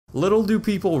Little do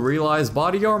people realize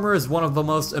body armor is one of the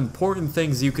most important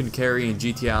things you can carry in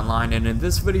GTA Online, and in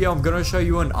this video I'm going to show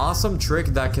you an awesome trick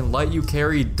that can let you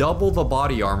carry double the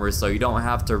body armor so you don't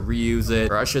have to reuse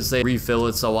it, or I should say refill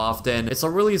it so often. It's a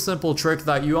really simple trick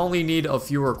that you only need a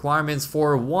few requirements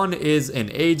for. One is an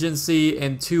agency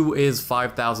and two is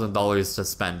 $5,000 to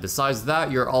spend. Besides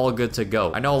that, you're all good to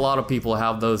go. I know a lot of people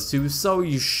have those two, so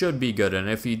you should be good, and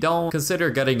if you don't, consider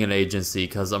getting an agency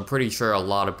because I'm pretty sure a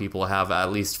lot of people have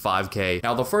at least 5k.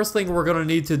 Now the first thing we're gonna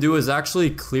need to do is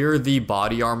actually clear the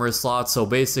body armor slot. So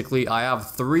basically I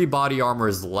have 3 body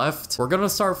armors left. We're gonna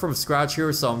start from scratch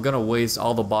here, so I'm gonna waste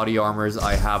all the body armors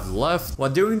I have left.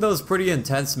 When doing those pretty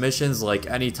intense missions like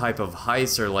any type of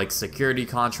heist or like security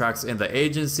contracts in the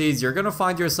agencies, you're gonna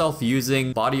find yourself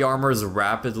using body armors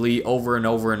rapidly over and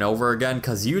over and over again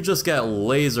because you just get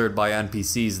lasered by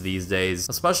NPCs these days.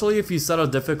 Especially if you set a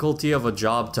difficulty of a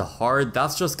job to hard,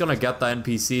 that's just gonna get the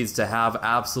NPCs to have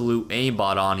absolute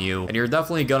aimbot on you, and you're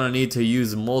definitely gonna need to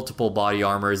use multiple body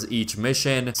armors each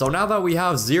mission. So now that we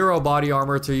have 0 body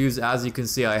armor to use, as you can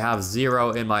see I have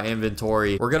 0 in my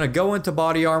inventory, we're gonna go into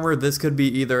body armor. This could be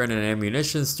either in an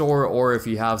ammunition store or if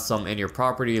you have some in your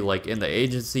property like in the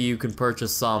agency you can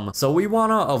purchase some. So we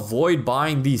want to avoid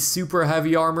buying the super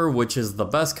heavy armor, which is the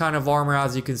best kind of armor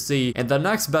as you can see, and the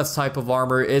next best type of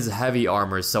armor is heavy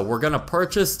armor. So we're gonna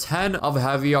purchase 10 of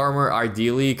heavy armor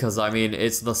ideally, because I mean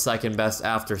it's the second best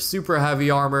after super heavy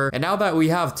armor. And now that we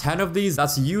have 10 of these,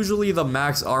 that's usually the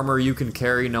max armor you can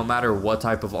carry no matter what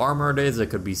type of armor it is. It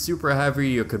could be super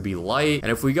heavy, it could be light.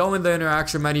 And if we go in the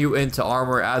interaction menu into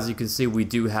armor, as you can see we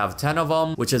do have 10 of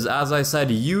them, which is, as I said,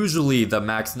 usually the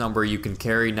max number you can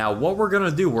carry. Now what we're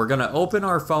gonna do, we're gonna open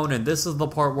our phone, and this is the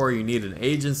part where you need an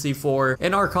agency for.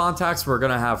 In our contacts we're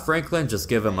gonna have Franklin, just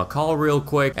give him a call real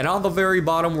quick, and on the very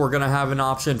bottom we're gonna have an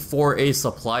option for a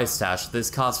supply stash. This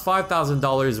costs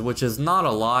 $5,000, which is not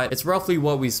a lot. It's roughly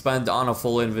what we spend on a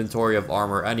full inventory of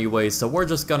armor anyway, so we're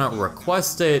just gonna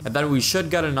request it, and then we should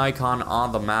get an icon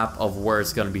on the map of where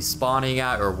it's gonna be spawning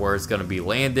at or where it's gonna be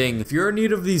landing. If you're in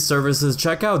need of these services,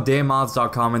 check out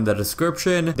DayMods.com in the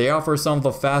description. They offer some of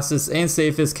the fastest and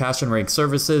safest cash and rank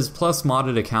services, plus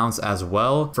modded accounts as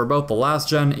well, for both the last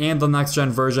gen and the next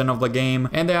gen version of the game,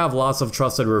 and they have lots of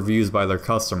trusted reviews by their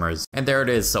customers. And there it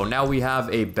is. So now we have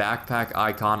a backpack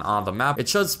icon on the map. It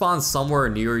should spawn somewhere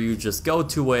near you, just go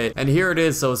to it, and here it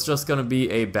is. So it's just gonna be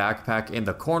a backpack in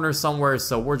the corner somewhere,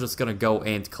 so we're just gonna go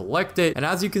and collect it. And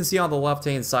as you can see on the left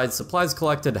hand side, supplies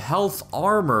collected, health,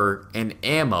 armor, and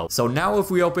ammo. So now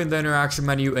if we open the interaction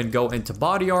menu and go into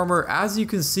body armor, as you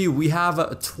can see we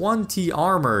have 20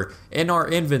 armor in our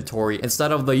inventory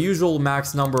instead of the usual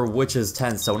max number, which is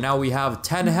 10. So now we have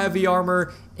 10 heavy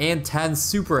armor and 10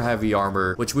 super heavy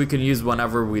armor, which we can use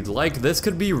whenever we'd like. This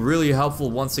could be really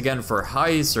helpful once again for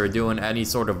heists or doing any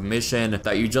sort of mission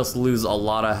that you just lose a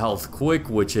lot of health quick,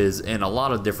 which is in a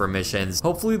lot of different missions.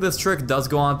 Hopefully this trick does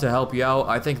go on to help you out.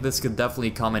 I think this could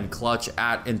definitely come in clutch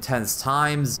at intense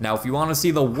times. Now if you want to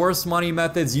see the worst money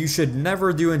methods you should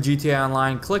never do in GTA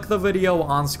Online, click the video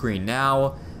on screen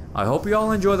now. I hope you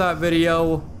all enjoy that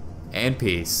video, and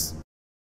peace.